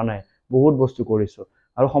যে কৰা নাই বহুত বস্তু কৰিছো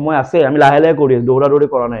আৰু সময় আছে আমি লাহে লাহে কৰি আছো দৌৰা দৌৰি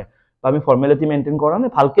কৰা নাই আমি ফৰ্মালিটি মেইনটেইন কৰা নাই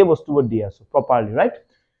ভালকে বস্তুবোৰ দি আছো properly right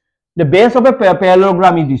the base of a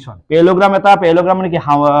parallelogram edition parallelogram এটা parallelogram মানে কি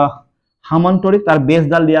সামান্তৰিক তাৰ বেস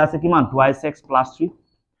ডাল দিয়া আছে কিমান 2x + 3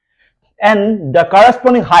 and the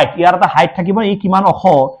corresponding height ইয়াৰ এটা হাইট থাকিব ই কিমান অখ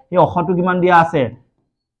এই অখটো কিমান দিয়া আছে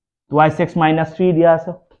 2x - 3 দিয়া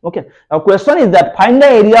আছে okay now question is that find the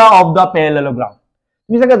area of the parallelogram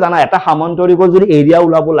তুমি জানা জানা এটা সামান্তৰিকৰ যদি এৰিয়া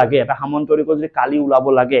উলাব লাগে এটা সামান্তৰিকৰ যদি কালি উলাব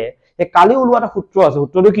লাগে এই কালি উলোৱা এটা সূত্ৰ আছে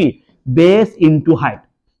সূত্ৰটো কি base into height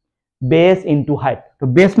base into height. So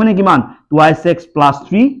base mane kiman 2x plus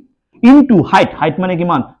 3 into height. Height mane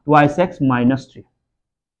kiman 2x minus 3.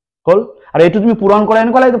 Hol aru etu tumi puron kora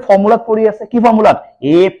enko lage formula pori ase ki formula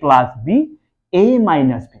a plus b a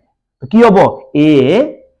minus b. So ki hobo a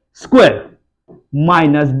square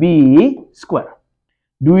minus b square.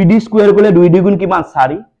 2d square kole 2d gun kiman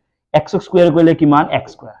 4 x square kole kiman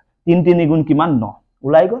x square 3 3 gun kiman 9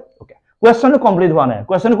 ulai go. Okay, question complete hua nai.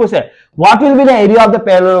 Question koise what will be the area of the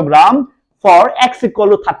parallelogram for x equal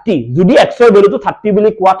to 30. Jodi x er value to 30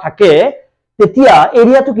 bili koa thake tetia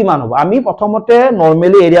area to kiman hobo ami prothomote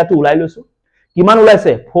normally area to ulai loisu kiman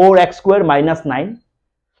ulaise 4x square minus 9.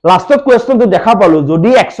 Last question to dekha palu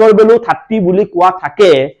jodi x er value 30 bili koa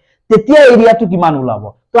thake tetia area to kiman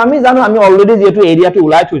ulabo. So ami jano ami already jetu area to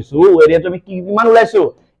ulai thoisu area to ami kiman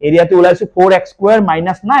ulaisu area to ulaisu 4x square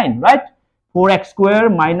minus 9, right? 4x square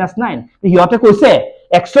minus 9. Hiyote koise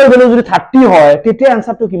x er value jodi 30 hoy tetia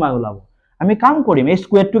answer to kiman ulabo ami কাম কৰিম এই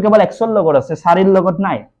square two cable x ৰ লগত আছে 4 ৰ লগত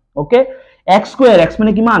নাই okay x square x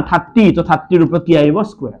মানে কিমান 30 তো 30 ৰ ওপৰত কি আহিব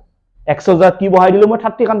স্কয়াৰ x ৰ জাত কি বহাই দিলো মই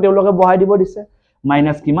 30 কান তেওঁলোকে বহাই দিব দিছে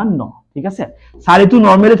মাইনাস কিমান 9 ঠিক আছে 4 টো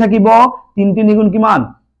নরমালি থাকিব 3 3 গুণ কিমান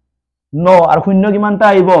 9 আৰু শূন্য কিমানটা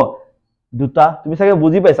আহিব দুটা তুমি চাগে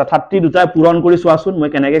বুজি পাইছা 30 দুটা পূৰণ কৰি চোৱাচোন মই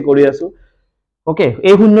কেনেকে কৰি আছো ওকে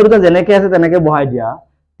এই শূন্য দুটা যেনেকে আছে তেনেকে বহাই দিয়া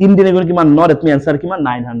 3 3 গুণ কিমান 9 এত মি आंसर কিমান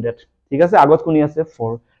 900 ঠিক আছে আগত কোনি আছে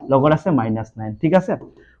 4 লগত আছে -9 ঠিক আছে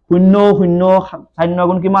 0 0 4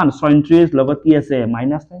 গুণ কিমান 36 লগত কি আছে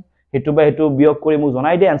 -9 হেতু বা হেতু বিয়োগ কৰি মোক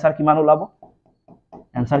জনাই দে आंसर কিমান ওলাব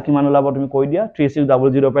आंसर কিমান ওলাব তুমি কৈ দিয়া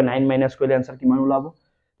 3600 পৰা 9 মাইনাস কৰিলে आंसर কিমান ওলাব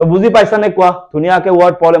তো বুজি পাইছা নে কোৱা ধুনিয়াকে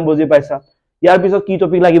ওয়াৰ্ড প্ৰবলেম বুজি পাইছা ইয়াৰ পিছত কি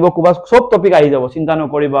টপিক লাগিব কোবা সব টপিক আহি যাব চিন্তা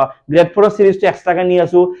নকৰিবা গ্ৰেড 4 সিৰিজটো এক্সট্ৰাকে নি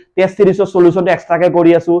আছো টেস্ট সিৰিজৰ সলিউশনটো এক্সট্ৰাকে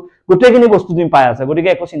কৰি আছো গোটেইখিনি বস্তু তুমি পাই আছা গতিকে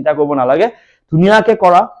একো চিন্তা কৰিব নালাগে ধুনিয়াকে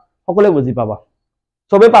কৰা সকলে বুজি পাবা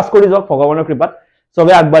সবে পাস কৰি যাওক ভগৱানৰ কৃপাত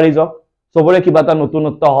সবে আগবাঢ়ি যাওক সবৰে কিবা এটা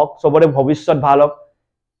নতুনত্ব হওক সবৰে ভৱিষ্যত ভাল হওক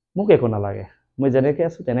মোক একো নালাগে মই যেনেকে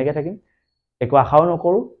আছো তেনেকে থাকিম একো আশাও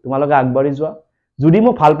নকৰো তোমালোকে আগবাঢ়ি যোৱা যদি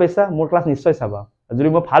মই ভাল পাইছা মোৰ ক্লাস নিশ্চয় চাবা যদি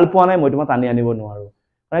মই ভাল পোৱা নাই মই তোমাক টানি আনিব নোৱাৰো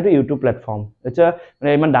মানে এটা ইউটিউব প্ল্যাটফৰ্ম এটা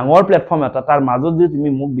মানে ইমান ডাঙৰ প্ল্যাটফৰ্ম এটা তাৰ মাজত যদি তুমি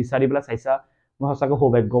মোক বিচাৰি পেলা চাইছা মই সঁচাকৈ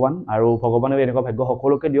সৌভাগ্যৱান আৰু ভগৱানে এনেকুৱা ভাগ্য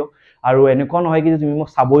সকলোকে দিয়ক আৰু এনেকুৱা নহয় কি তুমি মোক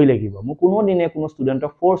চাবই লাগিব মই কোনো দিনে কোনো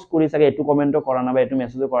ষ্টুডেণ্টক ফোৰ্স কৰি চাগে এটো কমেন্ট কৰা না বা এটো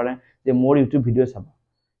মেছেজ কৰা নাই যে মোৰ ইউটিউব ভিডিও চাবা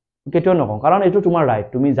কেতিয়াও নকওঁ কাৰণ এটো তোমাৰ ৰাইট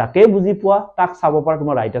তুমি যাকে বুজি পোৱা তাক চাব পৰা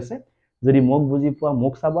তোমাৰ ৰাইট আছে যদি মোক বুজি পোৱা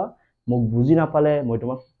মোক চাবা মোক বুজি নাপালে মই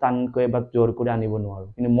তোমাক টানকৈ বা জোৰ কৰি আনিব নোৱাৰো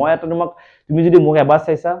কিন্তু মই এটা তোমাক তুমি যদি মোক এবাৰ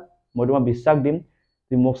চাইছা মই তোমাক বিশ্বাস দিম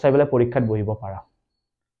তুমি মোক চাই পেলাই পৰীক্ষাত বহিব পাৰা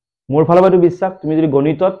মোৰ ফালৰ পৰা বিশ্বাস তুমি যদি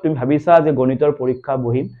গণিতত তুমি ভাবিছা যে গণিতৰ পৰীক্ষা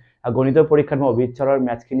বহিম আৰু গণিতৰ পৰীক্ষাত মই অবিচ্ছৰৰ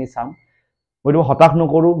ম্যাথখিনি চাম মই তোমাক হতাশ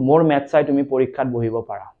নকৰো মোৰ ম্যাথ চাই তুমি পৰীক্ষাত বহিব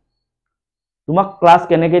পাৰা তোমাক ক্লাস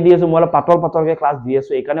কেনেকে দি আছো মই পাতলকে ক্লাস দি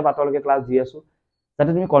আছো এইকাৰণে পাতলকে ক্লাস দি আছো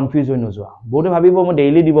যাতে তুমি কনফিউজ হৈ নোযোৱা বহুতে ভাবিব মই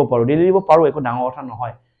ডেইলি দিব পাৰো একো ডাঙৰ কথা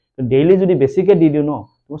নহয় ডেইলি যদি বেছিকে দি দিও ন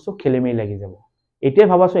তোমাৰ সব খেলেমেই লাগি যাব এতিয়া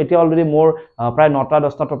ভাবাছো এতিয়া অলৰেডি মোৰ প্ৰায় 9টা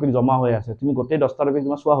 10টা টপিক জমা হৈ আছে তুমি গোটেই 10টা টপিক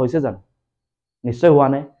তোমাৰ চোৱা হৈছে জানো নিশ্চয় হোৱা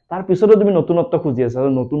নাই তাৰ পিছতো তুমি নতুনত্ব খুজি আছা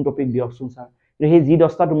নতুন টপিক দিয়কচোন স্যাৰ এই যি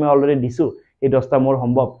 10টা তুমি অলৰেডি দিছো এই 10টা মোৰ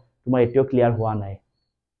সম্ভৱ তোমাৰ এতিয়াও ক্লিয়াৰ হোৱা নাই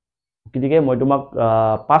গতিকে মই তোমাক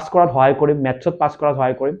পাস কৰাত সহায় কৰিম ম্যাথছত পাস কৰাত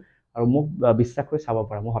সহায় কৰিম আৰু মোক বিশ্বাস কৰি চাব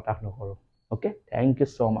পাৰা মই হতাশ নকৰো ওকে থ্যাংক ইউ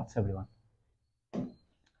সো মাচ এভৰিওয়ান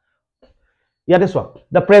ইয়াতে চোৱা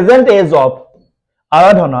the present age of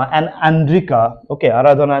Aradhana and Andrika okay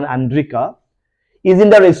Aradhana and Andrika is in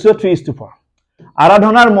the ratio 3:4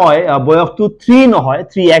 Aradhanar মই বয়সটো 3 নহয়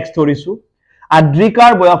 3x ধৰিছো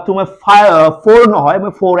Andrikar বয়সটো মই 4 নহয়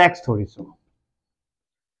মই 4x ধৰিছো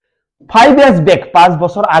 5 years back 5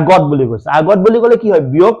 বছৰ আগত বুলি কৈছে আগত বুলি ক'লে কি হয়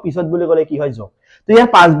বিয়োগ পিছত বুলি ক'লে কি হয় যোগ তো ইয়াৰ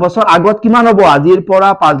 5 বছৰ আগত কিমান হ'ব আজিৰ পৰা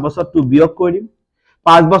 5 বছৰটো বিয়োগ কৰি দিম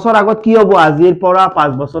 5 বছৰ আগত কি হ'ব আজিৰ পৰা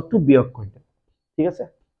 5 বছৰটো বিয়োগ কৰি দিম ঠিক আছে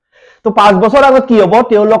তো 5 বছৰ আগত কি হ'ব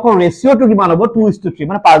তেওঁলোকৰ ৰেশিওটো কিমান হ'ব 2:3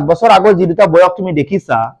 মানে 5 বছৰ আগত যি দুটা বয়স তুমি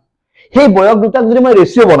দেখিছা সেই বয়স দুটাক যদি মই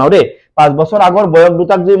ৰেশিও বনাও দে 5 বছৰ আগৰ বয়স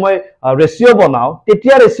দুটাক যদি মই ৰেশিও বনাও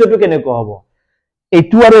তেতিয়া ৰেশিওটো কেনেকৈ হ'ব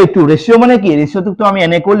এইটো আৰু এইটো ৰেশিও মানে কি ৰেশিওটো তো আমি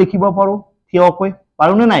এনেকৈ লিখিব পাৰো থিয়কৈ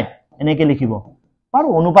পাৰো নে নাই এনেকৈ লিখিব পাৰো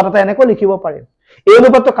অনুপাত এটা এনেকৈ লিখিব পাৰি এই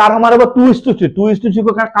অনুপাতটো কাৰ সমান হ'ব 2:3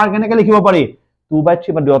 2:3 কাৰ কেনেকৈ লিখিব পাৰি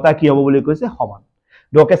 2/3 বা দুটা কি হ'ব বুলি কৈছে সমান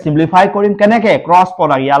দুকে সিম্পলিফাই কৰিম কেনেকৈ ক্ৰস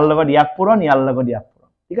প্ৰডাক্ট ইয়াৰ লগত ইয়াক পূৰণ ইয়াৰ লগত ইয়াক পূৰণ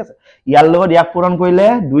ঠিক আছে ইয়াৰ লগত ইয়াক পূৰণ কৰিলে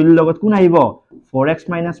 2 ৰ লগত কোন আহিব 4x -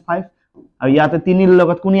 5 আৰু ইয়াতে 3 ৰ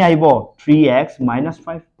লগত কোনি আহিব 3x -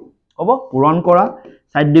 5 হ'ব পূৰণ কৰা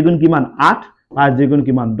 4 দ্বিগুণ কিমান 8 5 দ্বিগুণ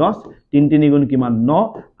কিমান 10 3 3 গুণ কিমান 9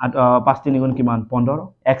 5 3 গুণ কিমান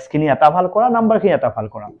 15 x খিনি এটা ভাল কৰা নাম্বাৰ খিনি এটা ভাল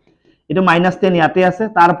কৰা এটো -10 ইয়াতে আছে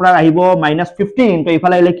তাৰ পৰা আহিব -15 তো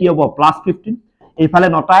ইফালে আহিলে কি হ'ব +15 ইফালে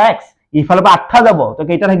 9টা x ইফালে পৰা 8টা যাব তো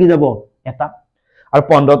কেইটা থাকি যাব এটা আৰু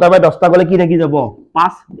 15টা বাই 10টা গলে কি থাকি যাব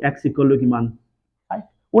 5 x = কিমান 5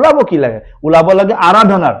 উলাব কি লাগে উলাব লাগে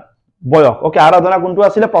আৰাধনাৰ বয়স ওকে আৰাধনা কোনটো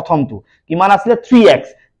আছিল প্ৰথমটো কিমান আছিল 3x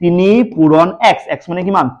 3 পূৰণ x x মানে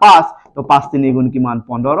কিমান 5 তো 5 3 গুণ কিমান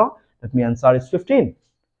 15 that means answer is 15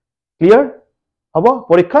 clear হব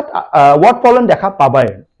পৰীক্ষাত what problem দেখা পাবাই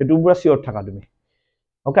এটো পুৰা সিওৰ থাকা তুমি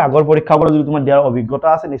ওকে আগৰ পৰীক্ষাবোৰ যদি তোমাৰ দিয়াৰ অভিজ্ঞতা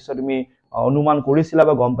আছে নিশ্চয় তুমি অনুমান কৰিছিলা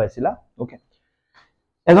বা গম পাইছিলা ওকে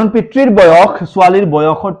এজন পিতৃৰ বয়স ছোৱালীৰ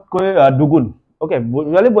বয়সতকৈ দুগুণ ওকে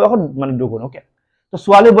ছোৱালীৰ বয়সত মানে দুগুণ ওকে তো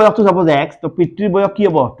ছোৱালীৰ বয়সটো যাব যে x তো পিতৃৰ বয়স কি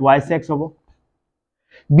হ'ব twice x হ'ব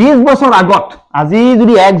 20 বছৰ আগত আজি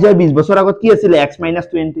যদি x হয় 20 বছৰ আগত কি আছিল x -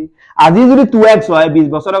 20 আজি যদি 2x হয় 20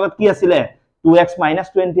 বছৰ আগত কি আছিল 2x -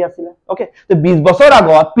 20 আছিল ওকে তো 20 বছৰ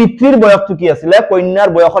আগত পিতৃৰ বয়সটো কি আছিল কন্যাৰ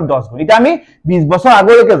বয়সত 10 গুণ এটা আমি 20 বছৰ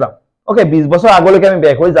আগলৈকে যাম ওকে 20 বছৰ আগলৈকে আমি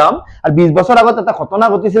বেক হৈ যাম আৰু 20 বছৰ আগত এটা ঘটনা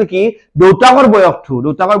ঘটিছিল কি দেউতাকৰ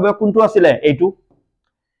বয়স কোনটো আছিল এইটো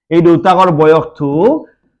এই দেউতাকৰ বয়সটো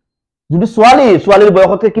যদি ছোৱালীৰ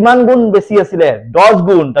বয়সতে কিমান গুণ বেছি আছিল 10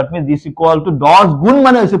 গুণ that means this equal to 10 গুণ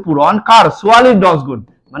মানে হৈছে পূৰণ কাৰ ছোৱালীৰ 10 গুণ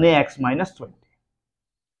মানে x - 20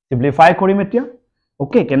 সিম্পলিফাই কৰিম এতিয়া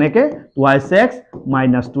ওকে কেনেকে twice x -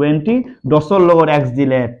 20 10 ৰ লগত x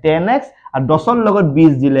দিলে 10x আৰু 10 ৰ লগত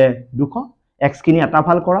 20 দিলে 200 x কিনি এটা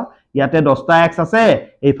ভাল কৰা ইয়াতে 10টা x আছে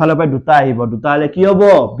এইফালৰ পৰা দুটা আহিব দুটা হলে কি হ'ব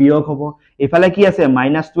বিয়োগ হ'ব এইফালে কি আছে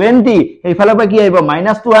 -20 এইফালৰ পৰা কি আহিব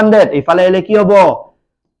 -200 এইফালে আহিলে কি হ'ব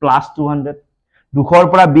 +200 200 ৰ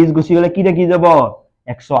পৰা 20 গুছি গলে কি থাকি যাব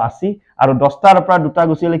 180 আৰু 10টাৰ পৰা দুটা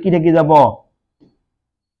গুছি গলে কি থাকি যাব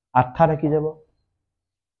 8টা থাকি যাব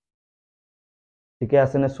ঠিক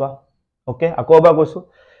আছে নে সোৱা ওকে আকৌ এবাৰ কৈছো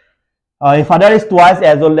a father is twice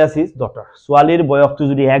as old as his daughter ছোৱালীৰ বয়সটো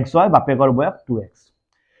যদি x হয় বাপেকৰ বয়স 2x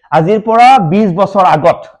আজিৰ পৰা 20 বছৰ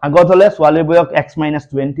আগত হলে ছোৱালীৰ বয়স x -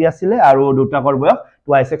 20 আছিল আৰু দুটাকৰ বয়স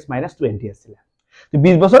twice x - 20 আছিল তো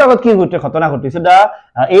 20 বছৰ আগত কি ঘটনা ঘটিছে the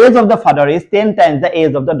age of the father is 10 times the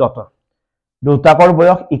age of the daughter দুটাকৰ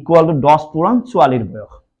বয়স equal to 10 পূৰণ ছোৱালীৰ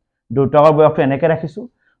বয়স দুটাকৰ বয়সটো এনেকৈ ৰাখিছো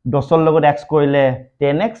 10 ৰ লগত x কৰিলে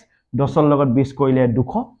 10x 10 ৰ লগত 20 কৰিলে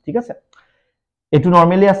 200 ঠিক আছে এটো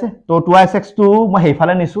নরমালি আছে তো 2x টো মই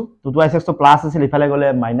হেইফালে নিছো তো 2x তো প্লাস আছে ইফালে গলে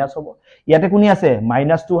মাইনাস হ'ব ইয়াতে কোনি আছে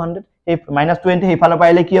 -200 এই -20 হেইফালে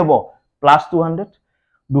পাইলে কি হ'ব +200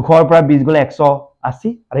 200 ৰ পৰা 20 গলে 180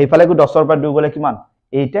 আৰু হেইফালে কো 10 ৰ পৰা 2 গলে কিমান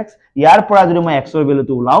 8x ইয়াৰ পৰা যদি মই x ৰ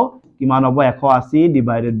ভ্যালুটো উলাও কিমান হ'ব 180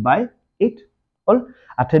 ডিভাইডেড বাই 8 হল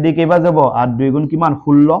 8 দি কেবা যাব 8 2 গুণ কিমান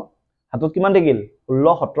 16 হাতত কিমান দেখিল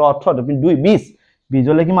 16 17 18 তুমি 2 20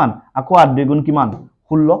 20 হলে কিমান আকৌ 8 2 গুণ কিমান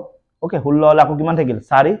 16 ওকে 16 হলে আকৌ কিমান থাকিল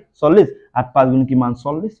 4 40 8 5 গুণ কিমান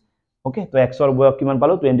 40 ওকে তো x ৰ বয়স কিমান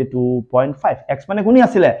পালো 22.5 x মানে কোনি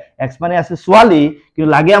আছিল x মানে আছিল ছোৱালী কিন্তু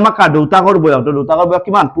লাগে আমাক দেউতাকৰ বয়স তো দেউতাকৰ বয়স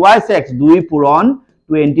কিমান twice x 2 পূৰণ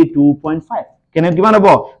 22.5 কেনে কিমান হ'ব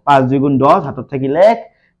 5 2 গুণ 10 হাতত থাকিল 1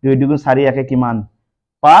 2 2 গুণ 4 একে কিমান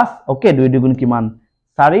 5 ওকে 2 2 গুণ কিমান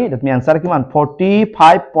 4 that means answer কিমান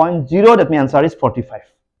 45.0 that means answer is 45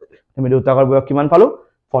 আমি দেউতাকৰ বয়স কিমান পালো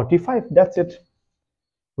 45 that's it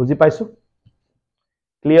বুজি পাইছো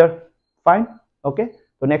ক্লিয়াৰ ফাইন ওকে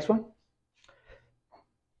তো নেক্সট ওয়ান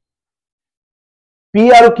p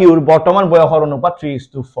আৰু q ৰ বৰ্তমান বয়সৰ অনুপাত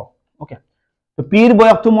 3:4 ওকে তো p ৰ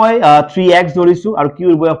বয়সটো মই 3x ধৰিছো আৰু q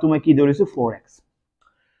ৰ বয়সটো মই কি ধৰিছো 4x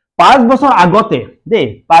 5 বছৰ আগতে দে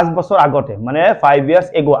 5 বছৰ আগতে মানে 5 years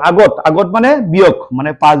ago আগত মানে বিয়োগ মানে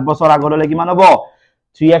 5 বছৰ আগত হলে কিমান হ'ব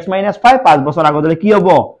 3x - 5 5 বছৰ আগত হলে কি হ'ব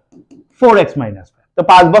 4x - 5 তো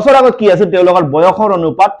 5 বছৰ আগত কি আছিল তেওঁলোকৰ বয়সৰ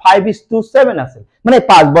অনুপাত 5:7 আছিল মানে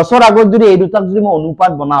 5 বছৰ আগত যদি এই দুটাক যদি মই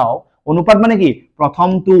অনুপাত বনাও অনুপাত মানে কি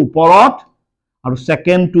প্ৰথমটো ওপৰত আৰু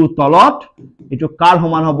সেকেন্ডটো তলত এটো কাৰ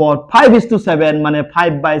সমান হ'ব 5:7 মানে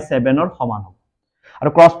 5/7 ৰ সমান হ'ব আৰু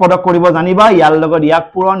ক্ৰস প্ৰডাক্ট কৰিব জানিবা ইয়াৰ লগত ইয়াক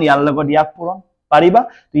পূৰণ ইয়াৰ লগত ইয়াক পূৰণ পাৰিবা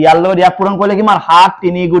তো ইয়াৰ লগত ইয়াক পূৰণ কৰিলে কিমান 7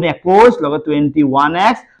 3 গুণ 21 লগত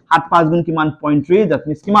 21x 7 5 গুণ কিমান 0.3 that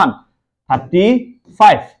means কিমান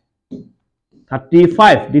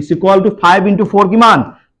 35 this equal to 5 into 4 কিমান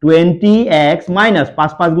 20x minus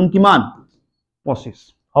 5 5 গুণ কিমান 25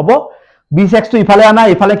 হ'ব 20x তো ইফালে আনা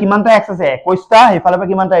ইফালে কিমানটা x আছে 21টা ইফালে পৰা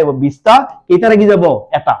কিমানটা আহিব 20টা কেইটা লাগি যাব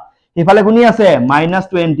এটা ইফালে কোনি আছে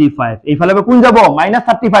 -25 ইফালে পৰা কোন যাব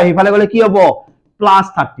 -35 ইফালে গলে কি হ'ব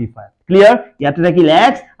 +35 ক্লিয়াৰ ইয়াতে থাকিল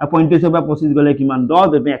x আৰু 25 পৰা 25 গলে কিমান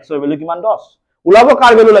 10 যদি x ৰ ভ্যালু কিমান 10 উলাব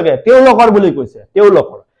কাৰ ভ্যালু লাগে তেওঁলোকৰ বুলি কৈছে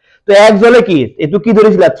তেওঁলোকৰ তো x হলে কি এটো কি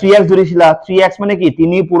ধৰিছিলা 3x ধৰিছিলা 3x মানে কি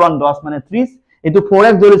 3 পূৰণ 10 মানে 30 এটো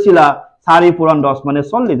 4x ধৰিছিলা 4 পূৰণ 10 মানে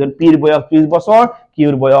 40 p ৰ বয়স 30 বছৰ q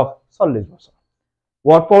ৰ বয়স 40 বছৰ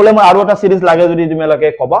ওয়াৰ্ড প্ৰবলেম আৰু এটা সিৰিজ লাগে যদি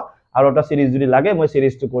তোমালোকে কবা আৰু এটা সিৰিজ যদি লাগে মই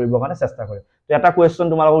সিৰিজটো কৰিব কাৰণে চেষ্টা কৰিম তো এটা কোৱেশ্চন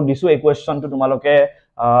তোমালোকক দিছো এই কোৱেশ্চনটো তোমালোকে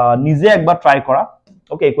নিজে একবাৰ ট্ৰাই কৰা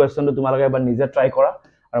ওকে এই কোৱেশ্চনটো তোমালোকে একবাৰ নিজে ট্ৰাই কৰা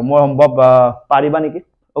আৰু মই সম্ভৱ পাৰিবা নেকি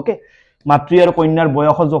ওকে মাতৃ আৰু কন্যাৰ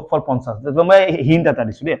বয়সৰ যোগফল 50 তো মই হিন্ট এটা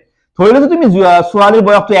দিছো দে ধৰিলে তুমি ছোৱালীৰ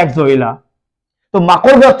বয়সটো x ধৰিলা তো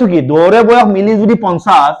মাকৰ বয়সটো কি দুৰে বয়স মিলি যদি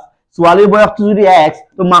 50 ছোৱালীৰ বয়সটো যদি x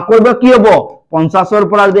তো মাকৰ বয়স কি হ'ব 50 ৰ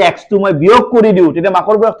পৰা যদি x টো মই বিয়োগ কৰি দিও তেতিয়া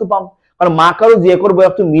মাকৰ বয়সটো পাম কাৰণ মাক আৰু জীয়েকৰ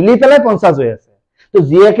বয়সটো মিলি পেলাই 50 হৈ আছে তো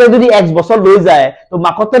জীয়েকে যদি x বছৰ লৈ যায় তো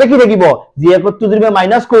মাকৰতে কি থাকিব জীয়েকৰটো যদি মই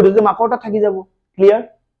মাইনাস কৰি দিও মাকৰটা থাকি যাব ক্লিয়াৰ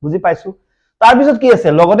বুজি পাইছো তাৰ পিছত কি আছে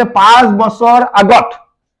লগতে 5 বছৰ আগত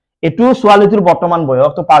এটু ছোৱালীটোৰ বৰ্তমান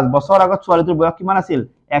বয়স তো 5 বছৰ আগত ছোৱালীটোৰ বয়স কিমান আছিল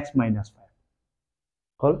x - 5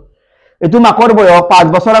 হল এটু মাকৰ বয়স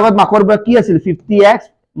 5 বছৰ আগত মাকৰ বয়স কি আছিল 50x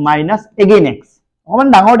 - again x অকমান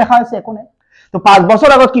ডাঙৰ দেখা আছে একো নাই তো 5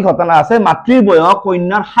 বছৰ আগত কি ঘটনা আছে মাতৃৰ বয়স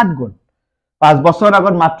কন্যাৰ 7 গুণ 5 বছৰ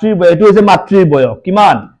আগত মাতৃৰ বয়স এটু হৈছে মাতৃৰ বয়স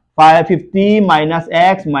কিমান 550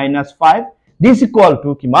 - x - 5 this equal to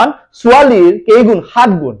কিমান ছোৱালীৰ কেই গুণ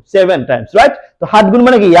 7 গুণ 7 times right তো 7 গুণ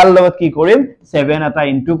মানে কি ইয়াৰ লগত কি কৰিম 7 এটা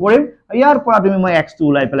ইনটু কৰিম ইয়াৰ পৰা তুমি মই x টো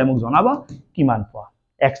উলাই পেলাই মোক জনাবা কিমান পোৱা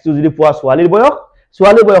x টো যদি পোৱা ছোৱালীৰ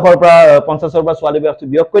বয়সৰ পৰা 50 ৰ পৰা ছোৱালীৰ বয়সটো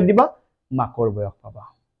বিয়োগ কৰি দিবা মাকৰ বয়স পাবা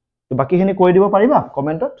তো বাকিখিনি কৈ দিব পাৰিবা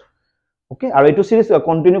কমেন্টত ওকে আৰু এইটো সিৰিজ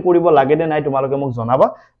কন্টিনিউ কৰিব লাগে নে নাই তোমালোকে মোক জনাবা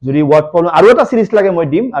যদি ওয়াৰ্ড প্ৰবলেম আৰু এটা সিৰিজ লাগে মই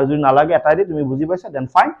দিম আৰু যদি নালাগে এটাই দি তুমি বুজি পাইছা দেন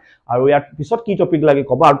ফাইন আৰু ইয়াৰ পিছত কি টপিক লাগে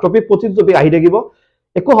কবা আৰু টপিক প্ৰতি টপিক আহি থাকিব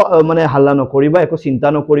একো মানে হাল্লা নকৰিবা একো চিন্তা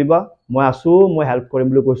নকৰিবা মই আছো মই হেল্প কৰিম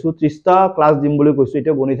বুলি কৈছো 30টা ক্লাস দিম বুলি কৈছো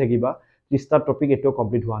এটা গণি থাকিবা 30টা টপিক এটো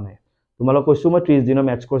কমপ্লিট হোৱা নাই তোমালোক কৈছো মই 30 দিনৰ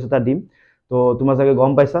ম্যাথ কোৰ্স এটা দিম তো তোমাৰ জাগে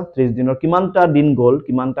গম পাইছা 30 দিনৰ কিমানটা দিন গল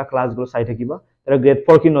কিমানটা ক্লাস গল চাই থাকিবা তাৰ গ্ৰেড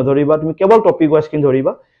 4 কি নধৰিবা তুমি কেৱল টপিক ওয়াইজ কি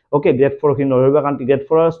ধৰিবা ওকে গ্ৰেড 4 কি নধৰিবা কাৰণ গ্ৰেড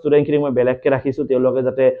 4 ষ্টুডেন্ট খিনি মই বেলেগকে ৰাখিছো তেওঁলোকে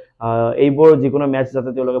যাতে এইবোৰ যিকোনো ম্যাথ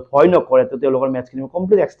যাতে তেওঁলোকে ভয় নকৰে তো তেওঁলোকৰ ম্যাথ খিনি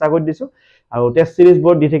কমপ্লিট এক্সট্ৰা কৰি দিছো আৰু টেস্ট সিৰিজ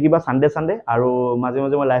বোৰ দি থাকিবা সানডে আৰু মাজে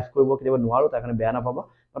মাজে মই লাইভ কৰিব কিবা নোৱাৰো তাৰ কাৰণে বেয়া নাপাবা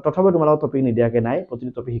তথাপি তোমালোকৰ টপিক নিদিয়াকে নাই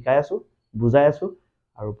প্ৰতিটো টপিক শিকাই আছো বুজাই আছো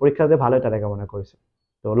আৰু পৰীক্ষাতে ভালে তাৰে কামনা কৰিছো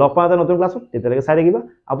তো লগ পাওঁ এটা নতুন ক্লাছত তেতিয়ালৈকে চাই থাকিবা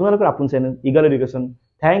আপোনালোকৰ আপোন channel eagle education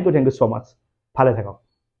thank U so মাচ ভালে থাকক